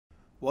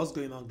What's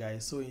going on,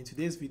 guys? So in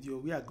today's video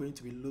we are going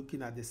to be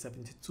looking at the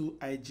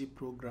 72IG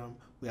program.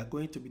 We are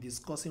going to be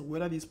discussing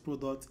whether this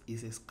product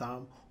is a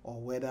scam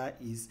or whether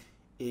it's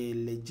a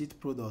legit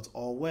product,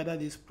 or whether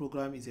this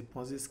program is a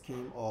Ponzi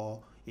scheme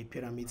or a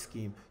pyramid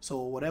scheme. So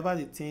whatever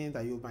the thing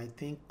that you might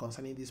think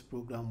concerning this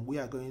program, we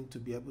are going to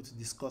be able to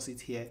discuss it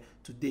here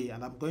today,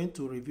 and I'm going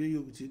to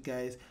review with you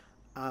guys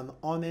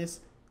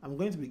I'm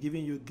going to be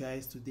giving you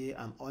guys today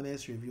an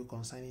honest review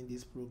concerning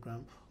this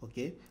program.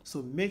 Okay,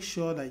 so make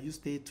sure that you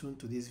stay tuned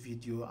to this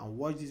video and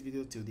watch this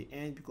video till the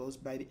end, because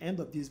by the end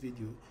of this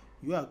video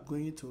you are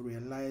going to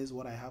realize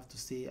what I have to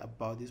say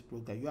about this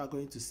program. You are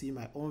going to see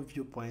my own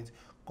viewpoint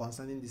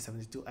concerning the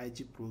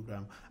 72IG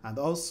program, and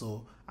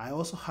also I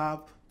also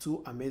have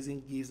two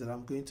amazing gifts that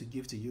I'm going to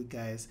give to you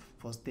guys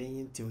for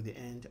staying till the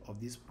end of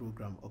this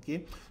program.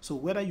 Okay, so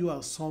whether you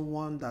are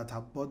someone that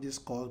have bought this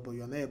course but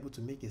you're not able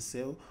to make a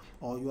sale,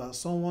 or you are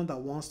someone that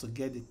wants to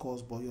get the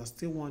course but you're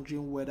still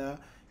wondering whether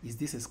is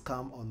this a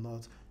scam or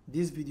not,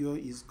 this video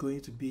is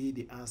going to be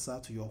the answer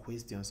to your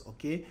questions.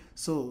 Okay,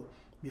 so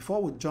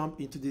before we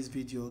jump into this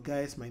video,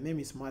 guys, my name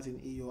is Martin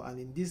Iyo, and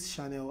in this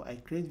channel I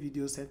create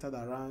videos centered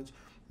around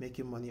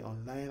making money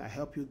online. I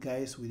help you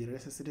guys with the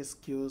necessary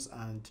skills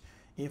and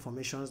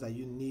information that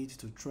you need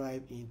to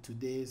thrive in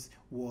today's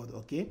world.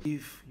 Okay,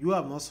 if you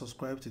have not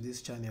subscribed to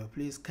this channel,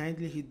 please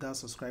kindly hit that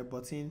subscribe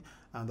button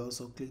and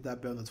also click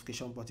that bell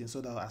notification button, so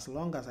that as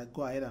long as I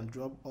go ahead and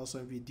drop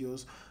awesome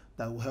videos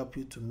that will help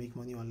you to make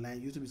money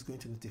online, YouTube is going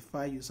to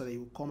notify you so that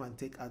you will come and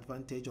take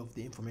advantage of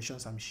the information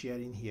I'm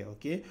sharing here.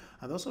 Okay,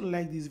 and also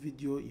like this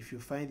video if you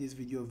find this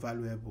video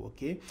valuable.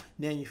 Okay,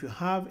 then if you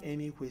have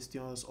any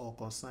questions or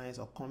concerns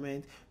or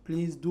comment,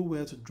 please do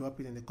well to drop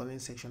it in the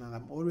comment section, and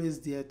I'm always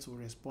there to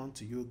respond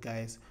to you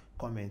guys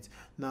comment.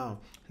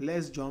 Now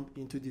let's jump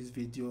into this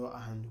video,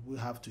 and we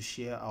have to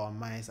share our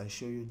minds and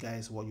show you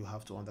guys what you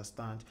have to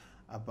understand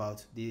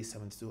about the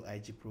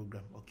 72IG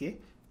program. Okay,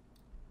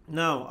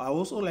 now I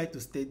also like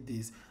to state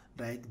this,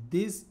 like,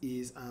 this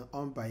is an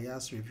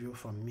unbiased review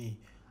from me.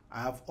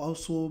 I have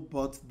also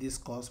bought this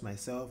course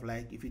myself.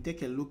 Like, if you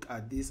take a look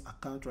at this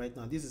account right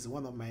now, this is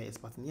one of my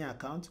Expertnaire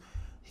accounts.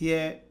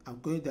 Here I'm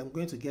going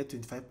to get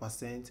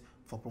 25%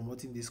 for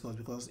promoting this course,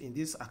 because in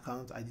this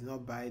account I did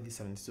not buy the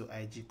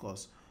 72IG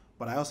course,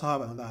 but I also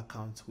have another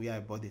account where I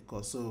bought the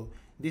course. So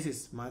this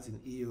is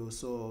Martin Iyo,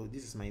 so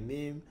this is my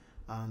name,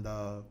 and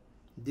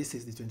this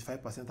is the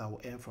 25% I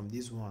will earn from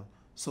this one.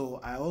 So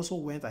I also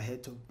went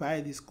ahead to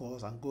buy this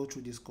course and go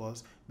through this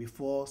course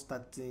before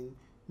starting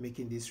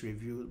making this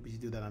review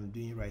video that I'm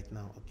doing right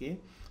now. Okay,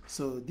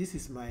 so this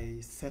is my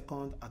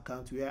second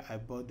account where I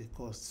bought the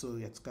course. So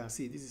as you can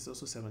see, this is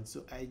also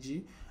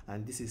 72IG,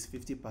 and this is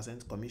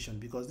 50% commission,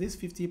 because this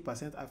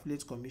 50%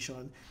 affiliate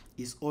commission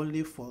is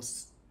only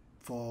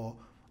for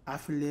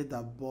affiliate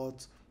that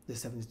bought the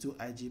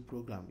 72IG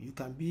program. You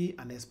can be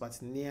an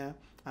Expertnaire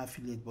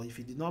affiliate, but if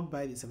you did not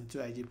buy the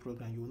 72IG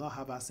program, you will not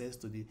have access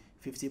to the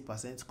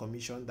 50%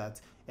 commission that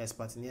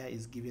Expertnaire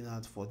is giving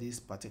out for this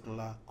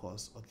particular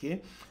course.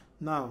 Okay,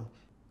 now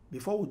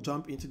before we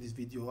jump into this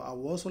video, I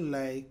would also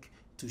like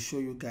to show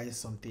you guys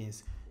some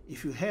things.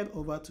 If you head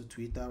over to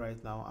Twitter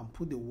right now and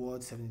put the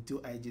word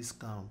 72IG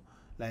scam,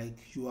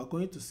 like, you are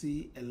going to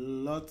see a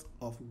lot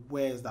of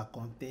words that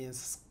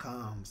contains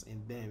scams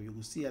in them. You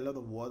will see a lot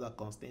of words that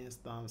contains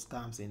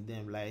scams in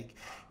them. Like,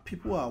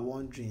 people are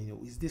wondering,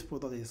 is this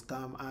product a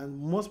scam? And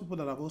most people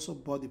that have also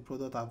bought the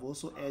product have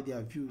also aired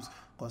their views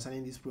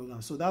concerning this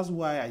program. So that's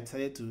why I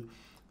decided to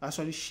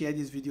actually share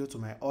this video to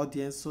my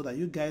audience, so that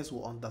you guys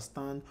will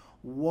understand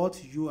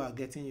what you are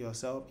getting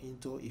yourself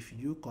into if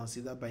you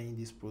consider buying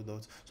this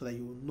product, so that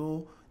you will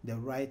know the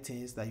right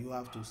things, that you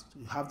have to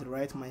have the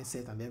right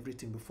mindset and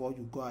everything before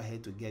you go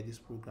ahead to get this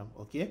program.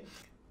 Okay,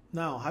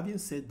 now having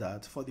said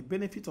that, for the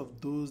benefit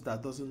of those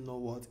that doesn't know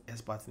what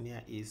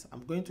Expertnaire is,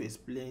 I'm going to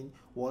explain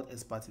what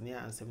Expertnaire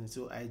and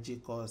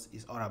 72IG course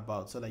is all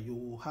about, so that you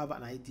will have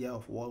an idea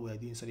of what we are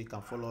doing, so that you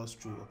can follow us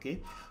through.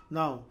 Okay,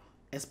 now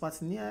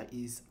Expertnaire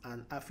is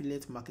an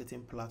affiliate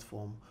marketing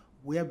platform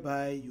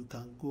whereby you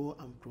can go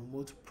and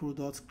promote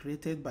products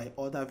created by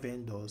other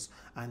vendors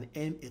and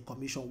earn a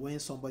commission when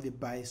somebody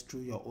buys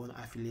through your own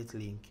affiliate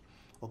link.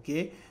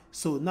 Okay,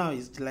 so now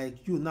it's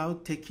like you now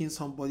taking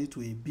somebody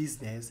to a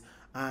business,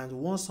 and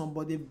once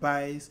somebody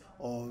buys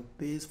or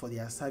pays for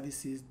their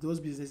services, those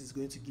businesses is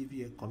going to give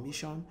you a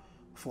commission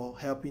for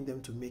helping them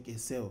to make a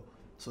sale.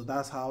 So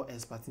that's how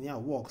Expertnaire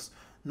works.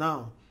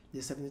 Now the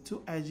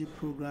 72IG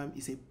program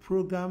is a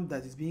program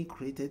that is being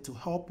created to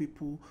help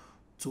people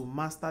to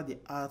master the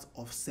art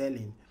of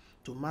selling,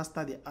 to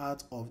master the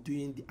art of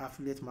doing the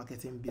affiliate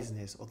marketing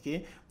business.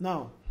 Okay,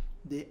 now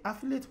the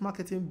affiliate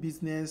marketing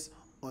business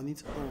on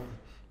its own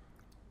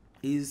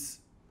is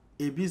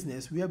a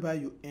business whereby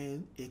you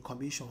earn a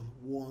commission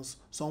once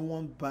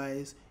someone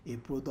buys a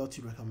product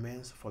you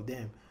recommend for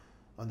them.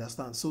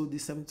 Understand? So the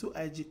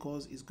 72IG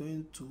course is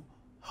going to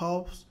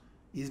help,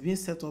 is being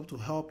set up to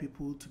help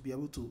people to be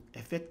able to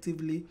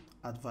effectively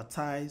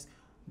advertise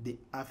the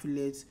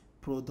affiliate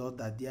product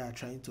that they are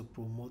trying to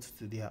promote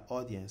to their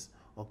audience.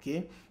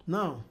 Okay,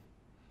 now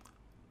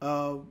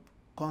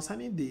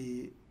concerning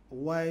the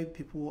why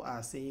people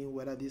are saying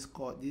whether this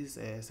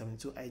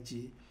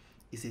 72IG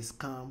is a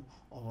scam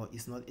or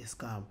is not a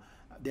scam,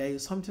 there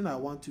is something I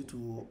want you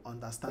to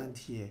understand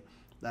here.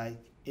 Like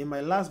in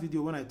my last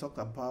video when I talked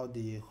about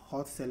the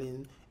hot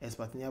selling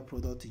Expertnaire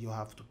product you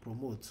have to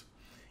promote,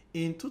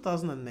 in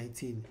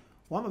 2019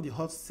 one of the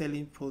hot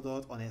selling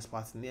products on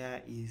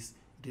Expertnaire is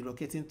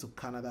relocating to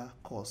Canada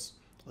course.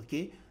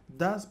 Okay,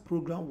 that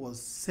program was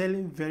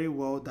selling very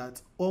well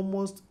that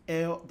almost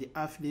all the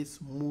affiliates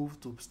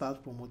moved to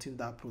start promoting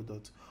that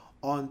product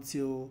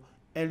until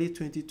early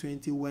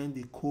 2020 when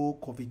the whole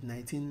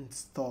COVID-19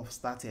 stuff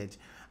started.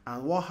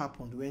 And what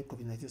happened when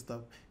COVID-19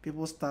 stopped?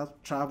 People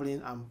start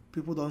traveling and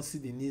people don't see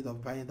the need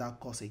of buying that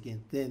course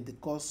again. Then the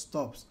course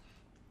stops.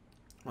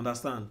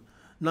 Understand?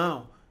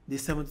 Now, the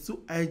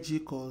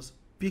 72IG course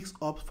picks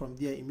up from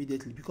there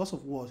immediately. Because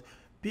of what?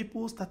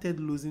 People started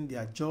losing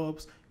their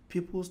jobs.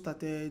 People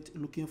started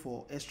looking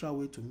for extra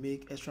way to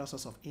make extra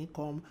source of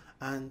income,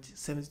 and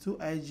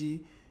 72IG,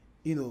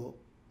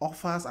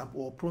 offers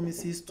or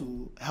promises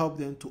to help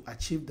them to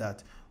achieve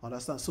that.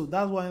 Understand? So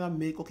that's why I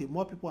make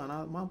more people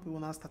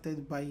now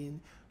started buying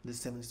the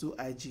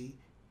 72IG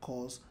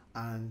course,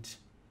 and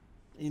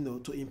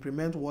to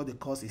implement what the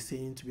course is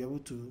saying, to be able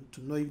to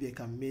know if they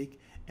can make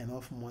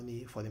enough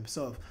money for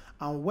themselves.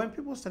 And when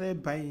people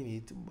started buying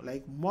it,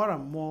 like more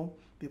and more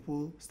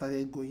people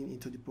started going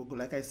into the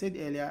program. Like I said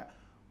earlier,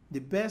 the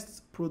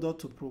best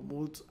product to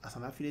promote as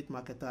an affiliate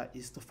marketer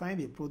is to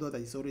find a product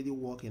that is already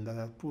working, that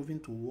has proven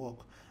to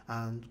work,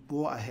 and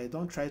go ahead.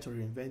 Don't try to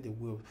reinvent the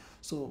wheel.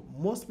 So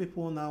most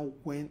people now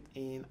went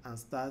in and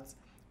start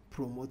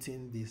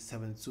promoting the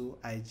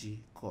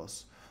 72IG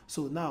course.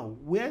 So now,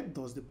 where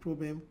does the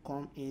problem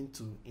come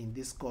into in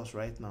this course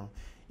right now?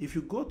 If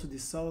you go to the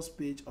sales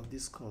page of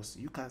this course,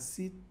 you can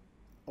see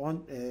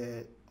on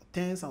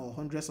tens or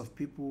hundreds of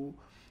people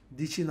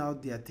dishing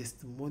out their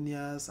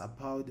testimonials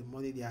about the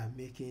money they are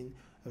making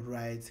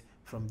right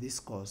from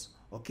this course.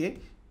 Okay,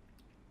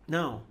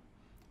 now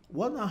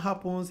what now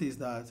happens is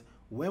that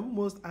when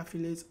most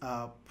affiliates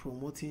are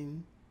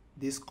promoting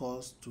this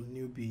course to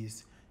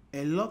newbies,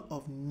 a lot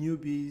of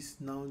newbies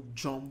now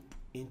jump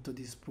into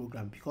this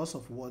program because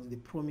of what the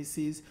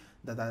promises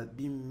that are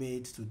being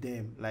made to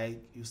them.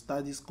 Like, you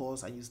start this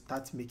course and you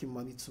start making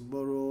money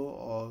tomorrow,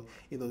 or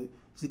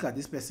look at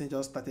this person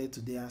just started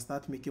today and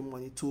start making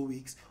money 2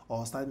 weeks,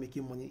 or start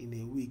making money in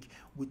a week,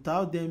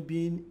 without them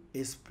being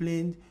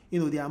explained.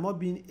 They are not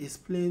being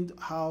explained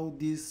how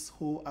this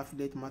whole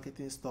affiliate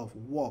marketing stuff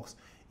works.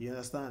 You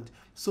understand?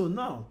 So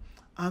now,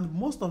 and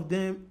most of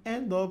them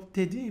end up,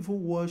 they didn't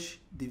even watch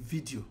the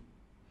video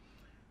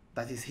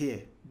that is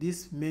here,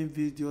 this main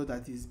video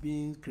that is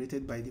being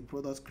created by the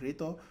product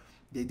creator.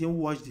 They didn't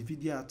watch the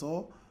video at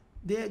all.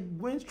 They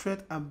went straight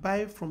and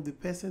buy from the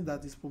person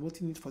that is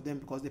promoting it for them,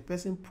 because the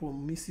person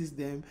promises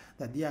them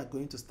that they are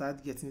going to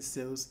start getting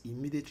sales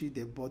immediately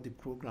they bought the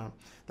program.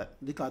 That,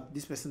 look at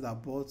this person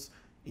that bought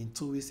in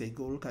 2 weeks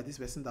ago, look at this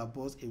person that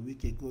bought a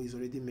week ago, is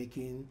already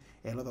making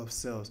a lot of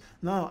sales.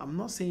 Now, I'm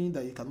not saying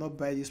that you cannot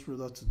buy this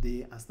product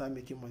today and start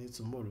making money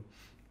tomorrow.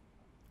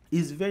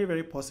 It's very,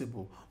 very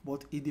possible,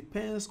 but it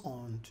depends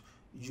on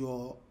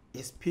your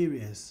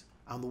experience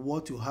and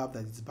what you have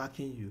that is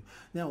backing you.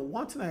 Now,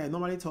 one thing I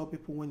normally tell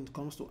people when it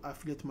comes to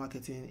affiliate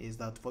marketing is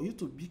that for you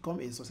to become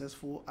a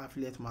successful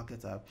affiliate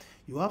marketer,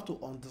 you have to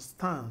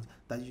understand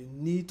that you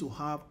need to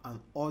have an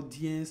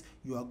audience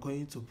you are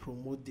going to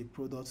promote the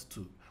product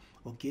to.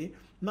 Okay,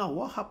 now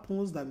what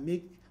happens that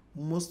make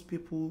most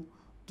people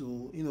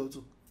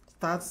to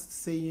start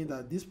saying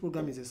that this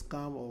program is a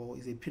scam or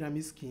is a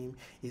pyramid scheme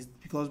is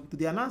because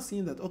they are not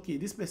seeing that, okay,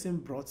 this person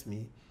brought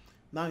me.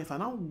 Now, if I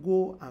now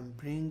go and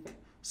bring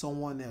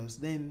someone else,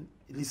 then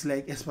it's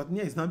like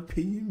Expertnaire is not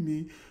paying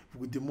me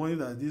with the money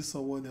that this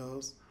someone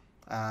else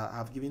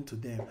have given to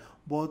them.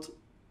 But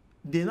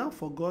they now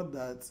forgot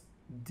that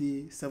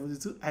the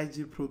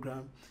 72IG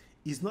program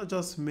is not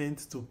just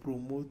meant to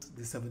promote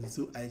the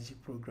 72IG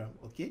program.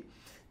 Okay,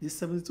 the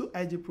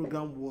 72IG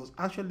program was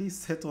actually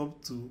set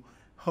up to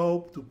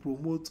help to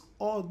promote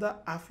other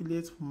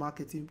affiliate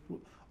marketing,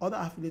 other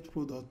affiliate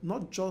products,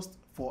 not just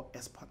for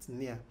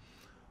Expertnaire,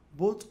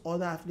 both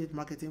other affiliate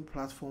marketing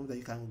platforms that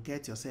you can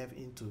get yourself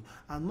into.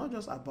 And not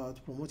just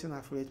about promoting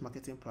affiliate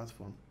marketing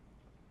platform.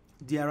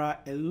 There are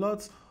a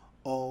lot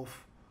of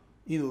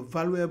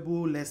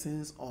valuable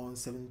lessons on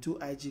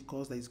 72IG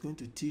course that is going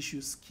to teach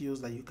you skills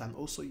that you can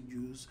also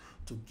use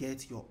to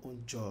get your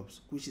own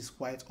jobs, which is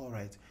quite all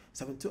right.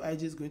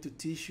 72IG is going to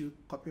teach you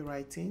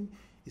copywriting.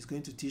 It's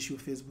going to teach you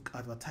Facebook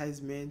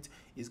advertisement.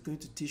 It's going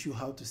to teach you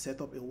how to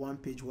set up a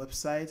one-page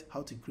website,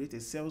 how to create a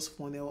sales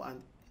funnel,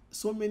 and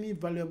so many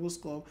valuable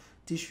stuff.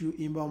 Teach you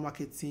inbound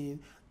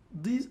marketing.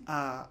 These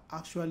are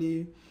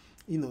actually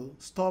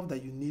stuff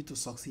that you need to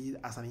succeed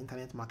as an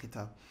internet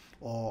marketer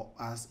or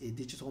as a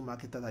digital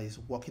marketer that is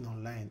working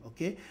online.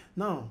 Okay,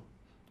 now,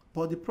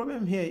 but the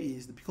problem here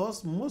is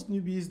because most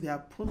newbies, they are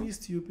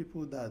promised you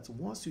people that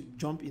once you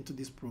jump into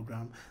this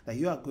program that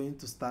you are going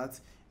to start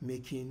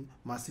making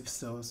massive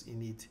sales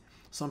in it.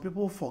 Some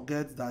people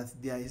forget that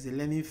there is a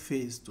learning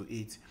phase to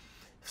it.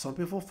 Some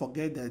people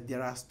forget that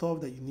there are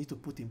stuff that you need to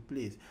put in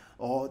place,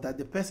 or that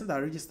the person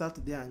that registered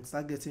today and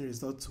start getting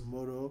results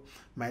tomorrow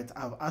might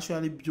have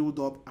actually built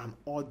up an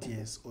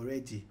audience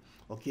already.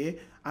 Okay,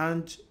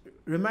 and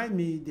remind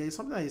me, there is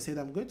something I said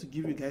I'm going to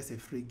give you guys a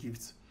free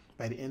gift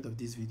by the end of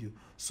this video.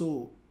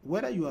 So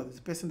whether you are the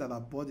person that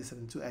have bought the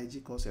 72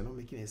 IG course, you're not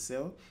making a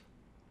sale,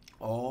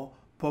 or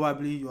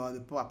probably you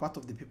are part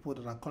of the people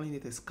that are calling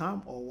it a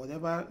scam, or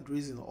whatever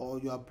reason, or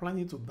you are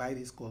planning to buy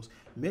this course,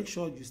 make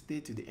sure you stay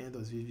to the end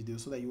of this video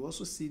so that you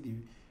also see the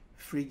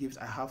free gifts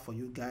I have for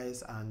you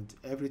guys and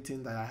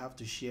everything that I have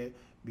to share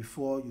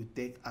before you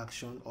take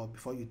action or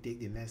before you take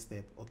the next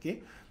step.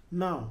 Okay,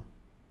 now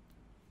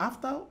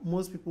after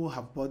most people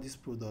have bought this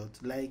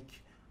product, like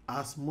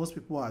as most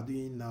people are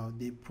doing now,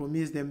 they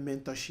promise them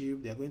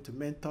mentorship, they're going to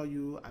mentor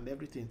you and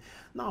everything.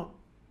 Now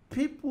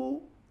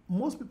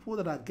most people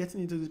that are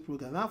getting into this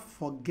program now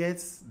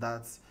forgets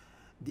that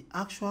the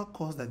actual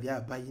course that they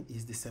are buying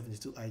is the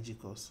 72 IG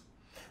course.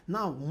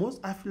 Now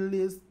most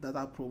affiliates that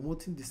are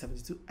promoting the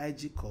 72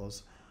 IG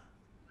course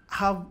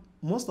have,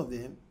 most of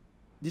them,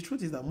 the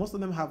truth is that most of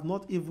them have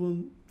not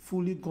even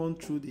fully gone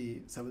through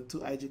the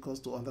 72 IG course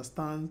to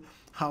understand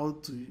how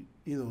to,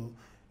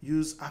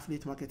 use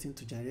affiliate marketing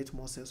to generate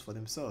more sales for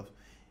themselves.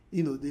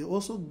 They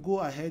also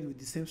go ahead with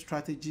the same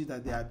strategy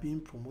that they are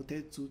being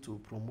promoted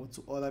to promote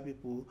to other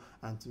people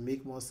and to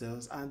make more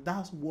sales. And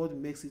that's what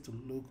makes it to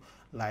look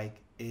like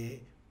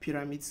a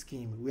pyramid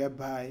scheme,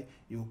 whereby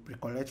you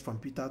collect from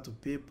Peter to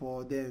pay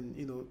Paul, then,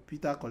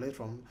 Peter collect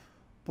from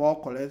Paul,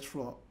 collect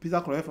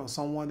from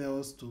someone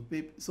else to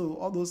pay. So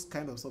all those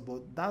kind of stuff,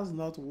 but that's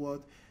not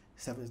what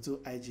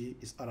 72 IG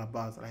is all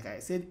about. Like I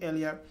said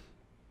earlier,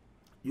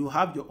 you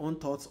have your own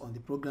thoughts on the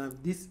program.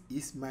 This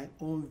is my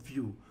own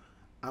view.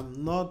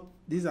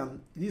 This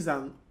is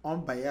an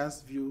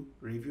unbiased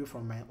review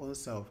from my own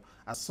self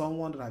as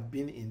someone that have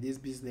been in this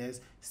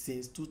business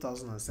since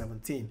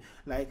 2017.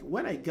 Like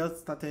when I got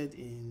started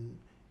in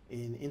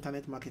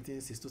internet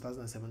marketing since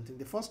 2017,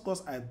 the first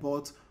course I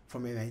bought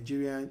from a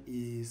Nigerian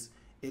is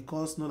a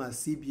course known as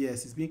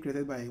CBS. It's being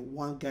created by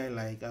one guy,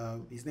 like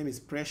his name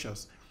is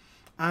Precious,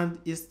 and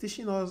it's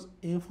teaching us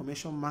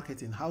information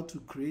marketing, how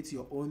to create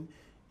your own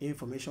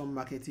information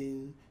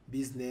marketing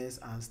business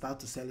and start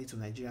to sell it to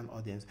Nigerian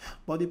audience.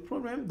 But the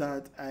problem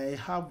that I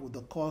have with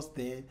the course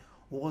then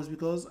was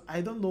because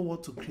I don't know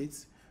what to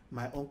create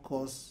my own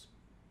course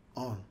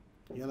on.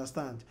 You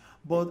understand?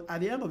 But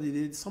at the end of the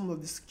day, some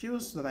of the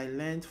skills that I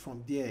learned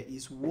from there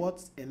is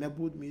what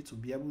enabled me to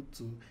be able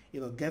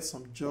to, get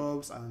some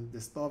jobs and the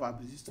stuff I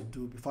used to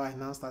do before I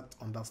now start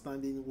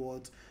understanding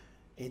what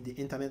in the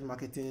internet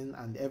marketing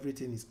and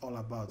everything is all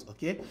about.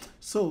 Okay,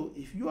 so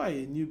if you are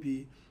a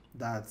newbie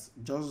that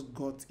just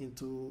got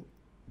into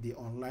the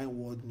online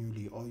world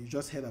newly, or you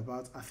just heard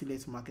about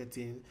affiliate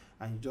marketing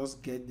and you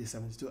just get the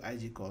 72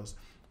 IG course,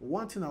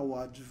 one thing I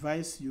would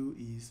advise you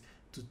is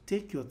to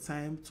take your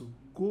time to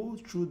go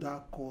through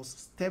that course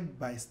step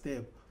by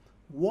step.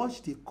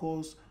 Watch the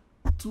course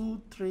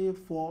 2, 3,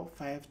 4,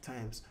 5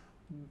 times.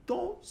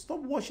 Don't stop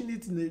watching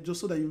it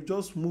just so that you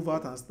just move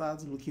out and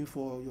start looking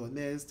for your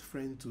next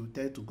friend to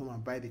tell to come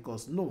and buy the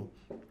course. No,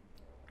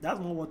 that's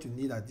not what you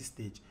need at this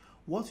stage.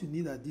 What you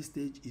need at this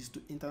stage is to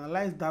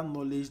internalize that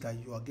knowledge that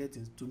you are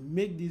getting, to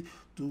make this,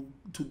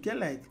 to get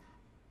like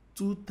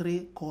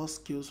 2-3 core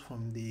skills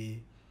from the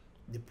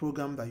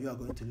program that you are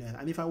going to learn.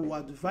 And if I will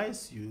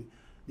advise you,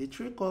 the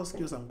 3 core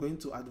skills I'm going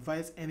to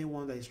advise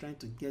anyone that is trying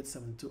to get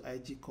 72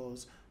 IG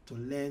course to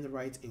learn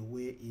right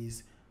away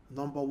is,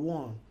 number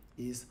 1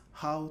 is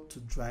how to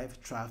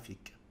drive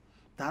traffic.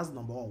 That's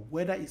number 1.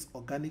 Whether it's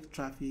organic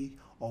traffic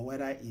or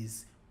whether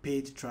it's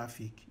paid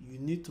traffic, you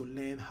need to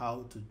learn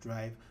how to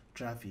drive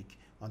traffic.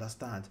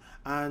 Understand?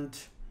 And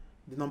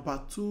the number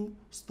 2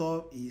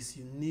 stuff is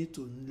you need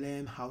to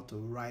learn how to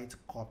write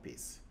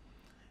copies.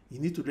 You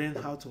need to learn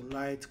how to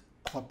write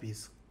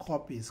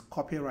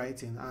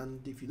copywriting.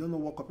 And if you don't know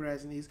what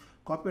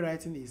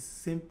copywriting is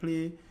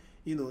simply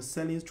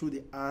selling through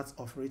the art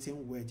of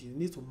written words. You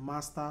need to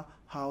master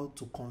how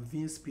to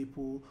convince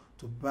people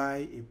to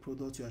buy a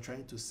product you are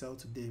trying to sell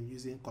to them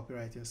using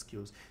copywriting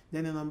skills.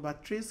 Then the number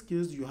 3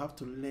 skills you have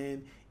to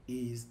learn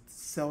is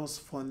sales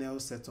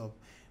funnel setup.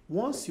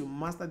 Once you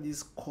master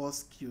these core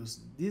skills,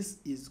 this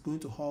is going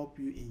to help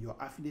you in your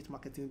affiliate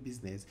marketing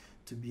business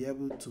to be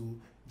able to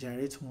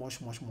generate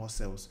much more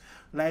sales.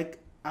 Like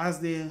as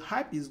the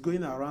hype is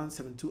going around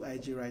 72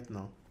 IG right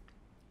now,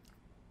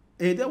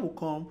 a day will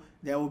come,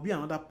 there will be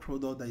another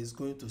product that is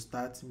going to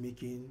start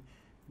making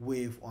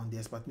wave on the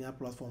Expertnaire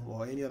platform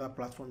or any other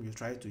platform you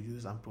try to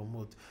use and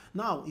promote.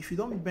 Now, if you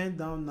don't bend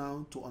down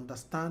now to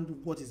understand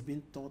what is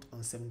being taught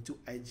on 72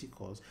 IG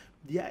course,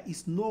 there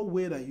is no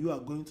way that you are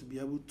going to be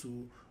able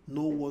to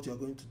know what you're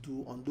going to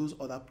do on those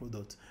other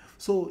products.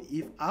 So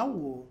if I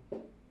will,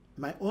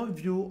 my own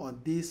view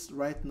on this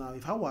right now,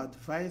 if I will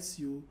advise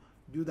you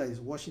that is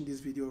watching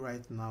this video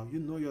right now, you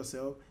know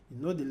yourself,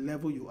 you know the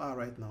level you are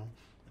right now.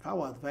 If I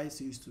will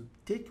advise you is to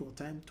take your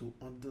time to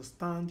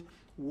understand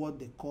what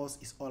the course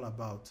is all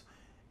about.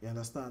 You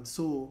understand?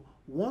 So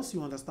once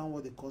you understand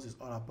what the course is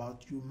all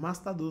about, you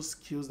master those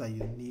skills that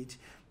you need,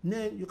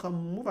 then you can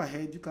move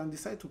ahead. You can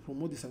decide to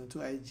promote the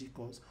 72IG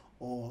course,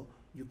 or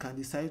you can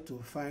decide to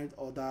find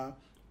other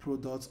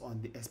products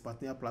on the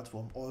Expertnaire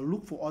platform, or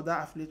look for other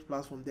affiliate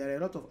platforms. There are a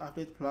lot of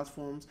affiliate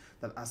platforms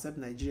that accept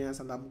Nigerians,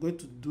 and I'm going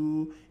to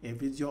do a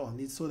video on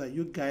it so that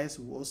you guys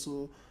will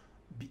also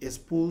be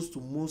exposed to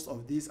most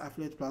of these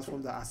affiliate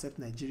platforms that accept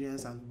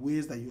Nigerians and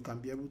ways that you can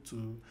be able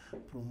to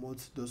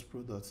promote those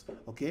products.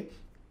 Okay,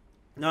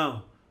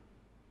 now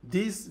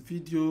this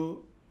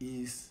video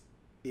is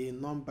a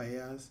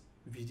non-biased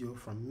video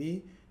from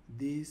me.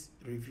 This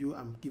review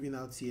I'm giving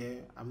out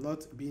here, I'm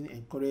not being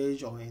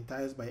encouraged or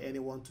enticed by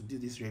anyone to do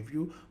this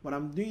review, but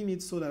I'm doing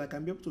it so that I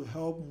can be able to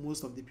help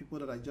most of the people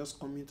that are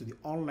just coming to the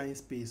online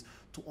space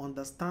to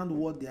understand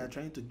what they are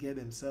trying to get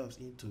themselves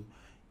into.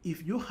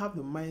 If you have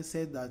the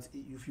mindset that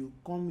if you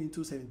come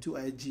into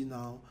 72IG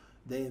now,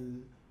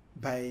 then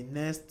by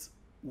next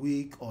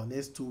week or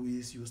next 2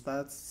 weeks you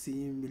start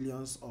seeing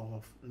millions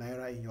of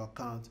naira in your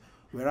account,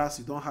 whereas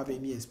you don't have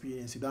any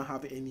experience, you don't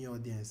have any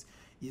audience,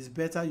 it's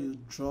better you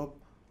drop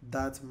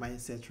that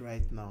mindset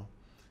right now.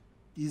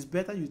 It's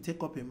better you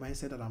take up a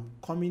mindset that I'm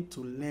coming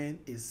to learn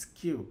a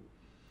skill,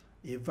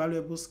 a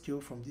valuable skill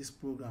from this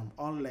program,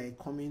 unlike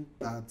coming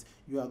that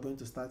you are going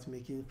to start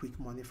making quick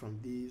money from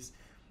this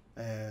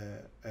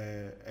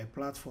a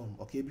platform.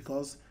 Okay,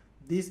 because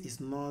this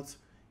is not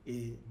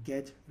a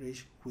get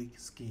rich quick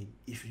scheme.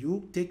 If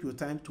you take your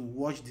time to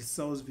watch the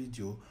sales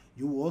video,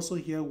 you will also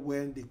hear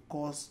when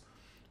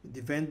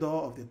the vendor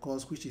of the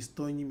course, which is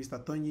Tony,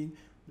 Mr. Tony,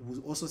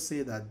 will also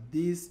say that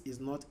this is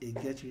not a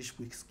get rich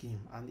quick scheme.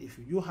 And if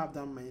you have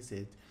that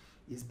mindset,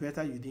 it's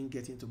better you didn't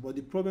get into. But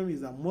the problem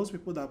is that most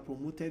people that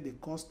promoted the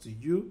course to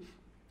you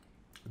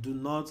do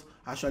not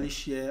actually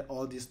share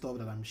all this stuff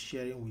that I'm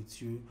sharing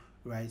with you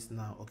right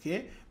now.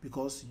 Okay,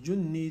 because you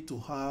need to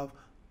have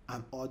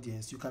an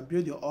audience. You can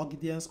build your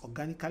audience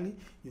organically.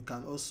 You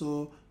can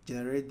also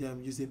generate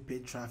them using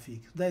paid traffic.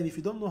 Then if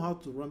you don't know how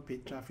to run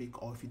paid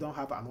traffic, or if you don't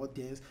have an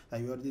audience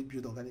that you already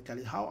built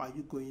organically, how are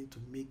you going to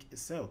make a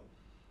sale?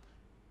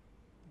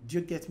 Do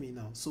you get me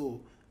now?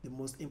 So the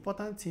most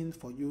important thing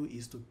for you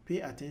is to pay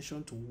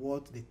attention to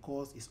what the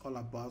course is all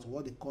about,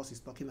 what the course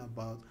is talking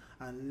about,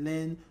 and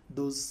learn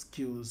those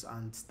skills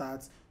and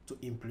start to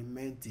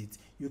implement it.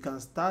 You can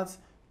start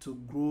to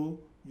grow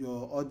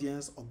your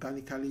audience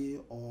organically,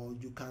 or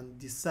you can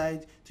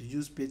decide to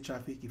use paid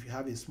traffic if you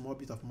have a small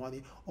bit of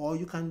money, or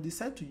you can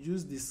decide to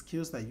use the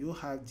skills that you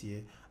have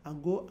there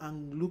and go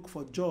and look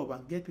for job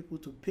and get people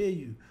to pay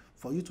you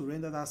for you to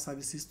render that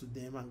services to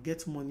them and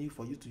get money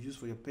for you to use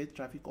for your paid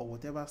traffic or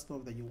whatever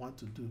stuff that you want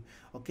to do.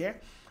 Okay,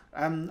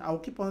 I'll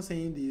keep on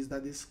saying this,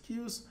 that the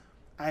skills,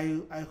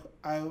 I'm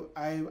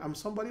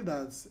somebody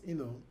that's, you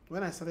know,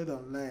 when I started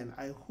online,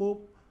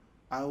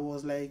 I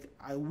was like,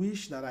 I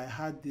wish that I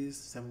had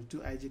this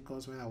 72IG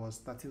course when I was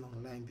starting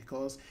online,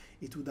 because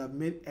it would have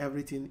made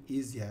everything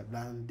easier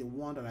than the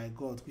one that I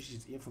got, which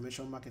is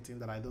information marketing,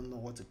 that I don't know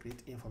what to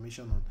create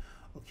information on.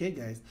 Okay,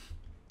 guys.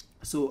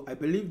 So I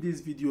believe this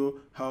video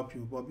helped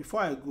you. But before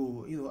I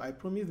go, you know, I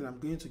promise that I'm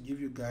going to give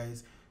you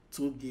guys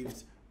 2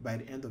 gifts by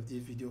the end of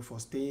this video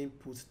for staying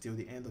put till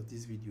the end of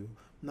this video.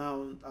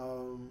 Now,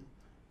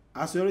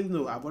 as you already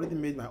know, I've already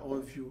made my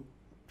own view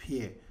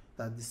here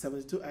that the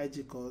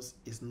 72IG course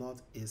is not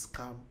a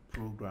scam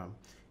program.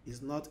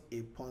 It's not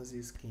a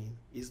Ponzi scheme.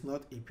 It's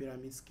not a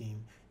pyramid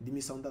scheme. The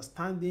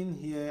misunderstanding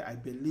here, I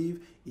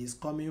believe, is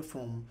coming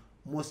from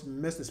most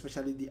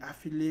especially the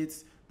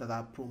affiliates that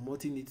are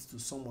promoting it to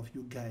some of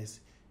you guys.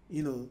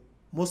 You know,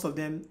 most of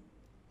them,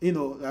 you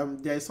know,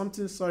 there is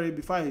something, sorry,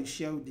 before I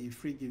share the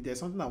free gift, there's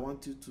something I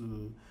want you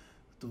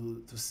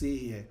to say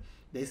here.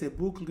 There's a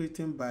book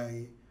written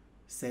by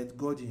Seth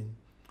Godin.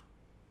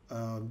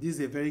 This is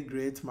a very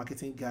great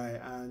marketing guy,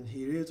 and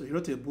he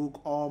wrote a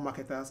book, All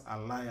Marketers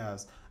Are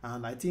Liars,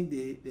 and I think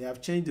they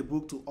have changed the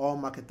book to All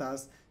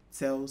Marketers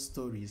Tell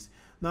Stories.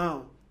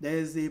 Now, there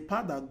is a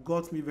part that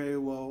got me very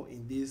well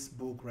in this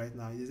book right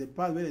now. There's a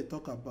part where they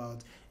talk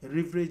about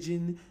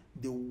leveraging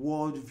the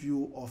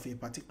worldview of a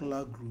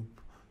particular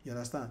group. You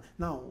understand?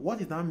 Now,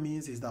 what it now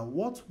means is that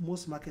what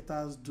most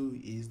marketers do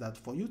is that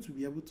for you to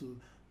be able to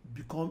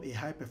become a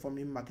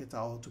high-performing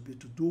marketer, or to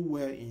do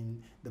well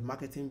in the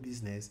marketing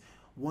business,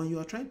 when you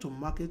are trying to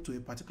market to a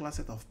particular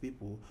set of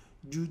people,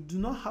 you do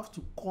not have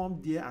to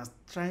come there and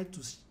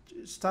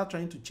start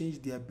trying to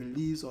change their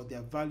beliefs or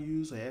their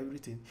values or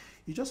everything.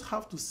 You just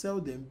have to sell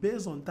them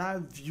based on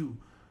that view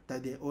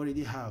that they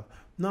already have.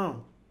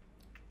 Now,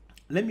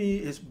 let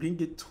me bring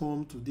it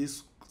home to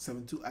this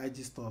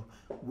 72IG stuff.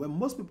 When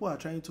most people are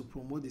trying to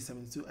promote the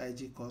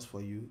 72IG course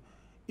for you,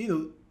 you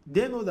know,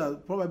 they know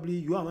that probably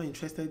you are not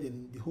interested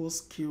in the whole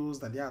skills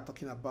that they are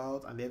talking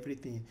about and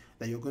everything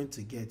that you're going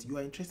to get. You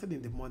are interested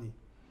in the money,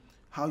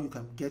 how you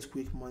can get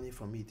quick money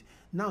from it.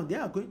 Now, they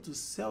are going to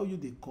sell you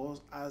the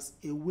course as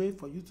a way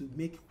for you to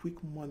make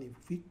quick money,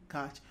 quick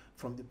cash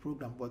from the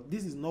program. But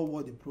this is not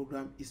what the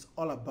program is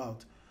all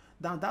about.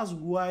 That's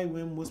why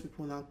when most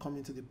people now come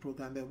into the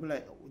program, they'll be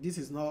like, this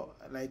is not,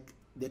 like,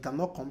 they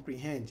cannot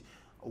comprehend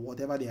or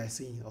whatever they are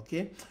saying.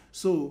 Okay,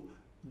 so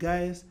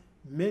guys,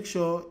 make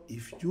sure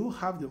if you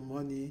have the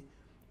money,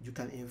 you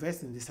can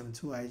invest in the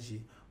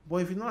 72IG. But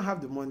if you don't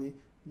have the money,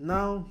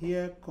 now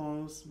here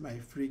comes my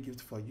free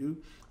gift for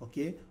you.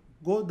 Okay,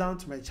 go down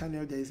to my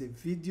channel. There is a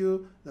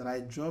video that I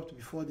dropped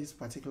before this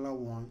particular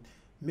one.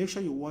 Make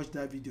sure you watch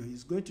that video.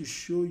 It's going to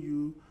show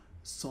you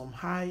some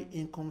high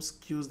income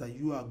skills that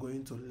you are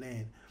going to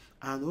learn,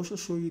 and also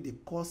show you the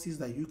courses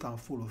that you can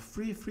follow,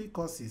 free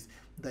courses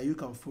that you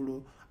can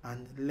follow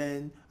and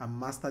learn and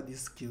master these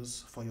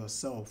skills for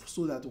yourself,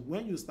 so that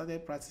when you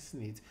started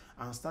practicing it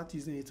and start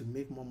using it to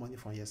make more money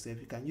for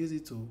yourself, you can use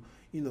it to,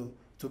 you know,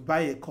 to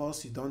buy a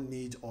course you don't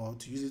need, or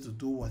to use it to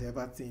do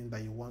whatever thing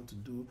that you want to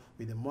do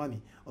with the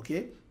money.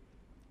 Okay,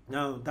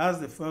 now that's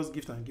the first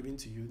gift I'm giving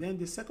to you. Then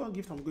the second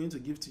gift I'm going to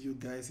give to you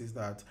guys is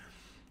that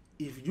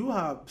if you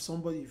are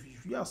somebody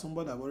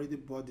that already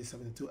bought the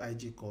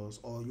 72IG course,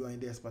 or you are in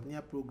the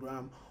Expertnaire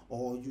program,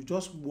 or you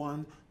just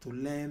want to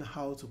learn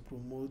how to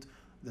promote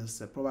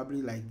this,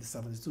 probably like the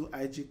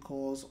 72IG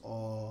course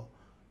or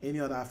any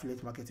other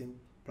affiliate marketing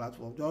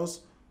platform,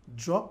 just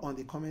drop on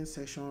the comment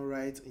section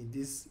right in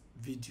this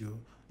video.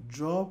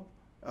 Drop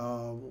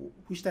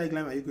which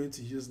tagline are you going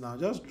to use now?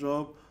 Just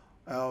drop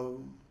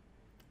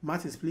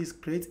Martins, please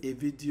create a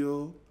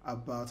video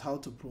about how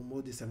to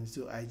promote the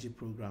 72IG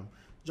program.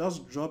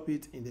 Just drop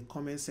it in the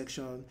comment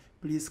section.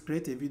 Please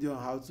create a video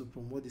on how to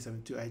promote the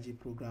 72IG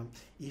program.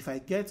 If I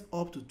get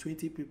up to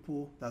 20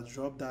 people that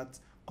drop that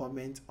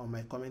comment on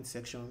my comment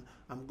section,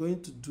 I'm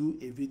going to do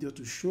a video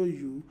to show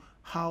you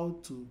how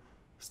to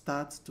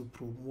start to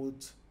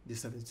promote the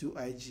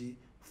 72IG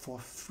for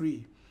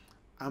free.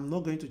 I'm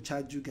not going to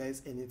charge you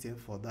guys anything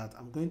for that.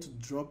 I'm going to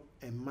drop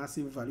a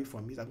massive value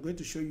from it. I'm going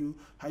to show you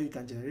how you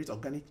can generate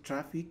organic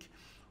traffic,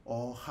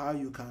 or how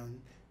you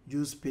can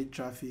use paid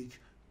traffic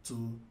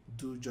to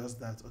do just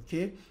that.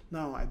 Okay,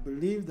 now I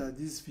believe that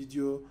this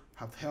video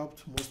have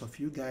helped most of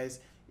you guys.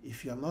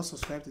 If you are not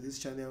subscribed to this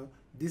channel,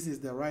 this is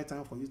the right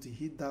time for you to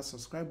hit that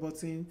subscribe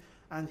button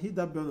and hit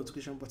that bell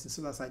notification button,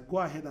 so that as I go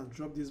ahead and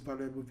drop these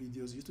valuable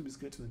videos, YouTube is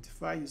going to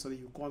notify you, so that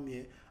you come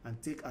here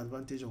and take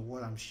advantage of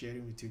what I'm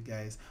sharing with you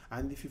guys.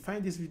 And if you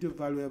find this video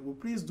valuable,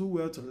 please do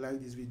well to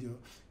like this video,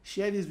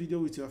 share this video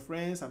with your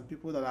friends and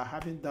people that are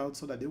having doubts,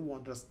 so that they will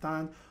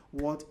understand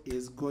what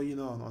is going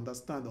on.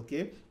 Understand?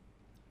 Okay,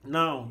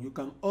 now you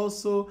can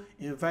also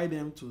invite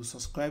them to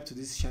subscribe to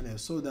this channel,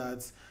 so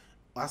that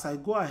as I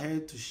go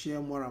ahead to share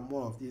more and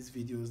more of these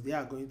videos, they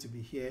are going to be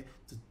here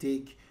to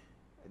take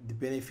the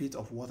benefit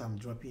of what I'm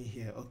dropping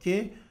here.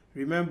 Okay,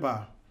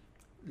 remember,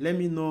 let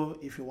me know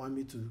if you want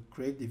me to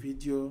create the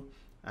video,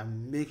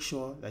 and make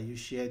sure that you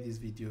share this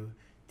video.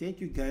 Thank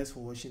you guys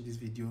for watching this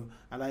video,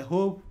 and I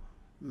hope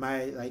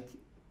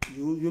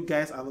you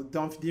guys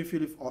didn't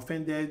feel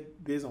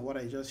offended based on what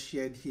I just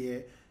shared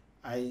here.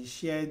 I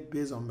shared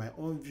based on my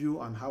own view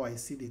on how I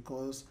see the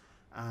course,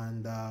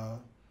 and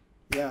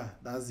yeah,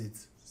 that's it.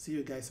 See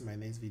you guys in my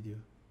next video.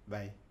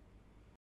 Bye.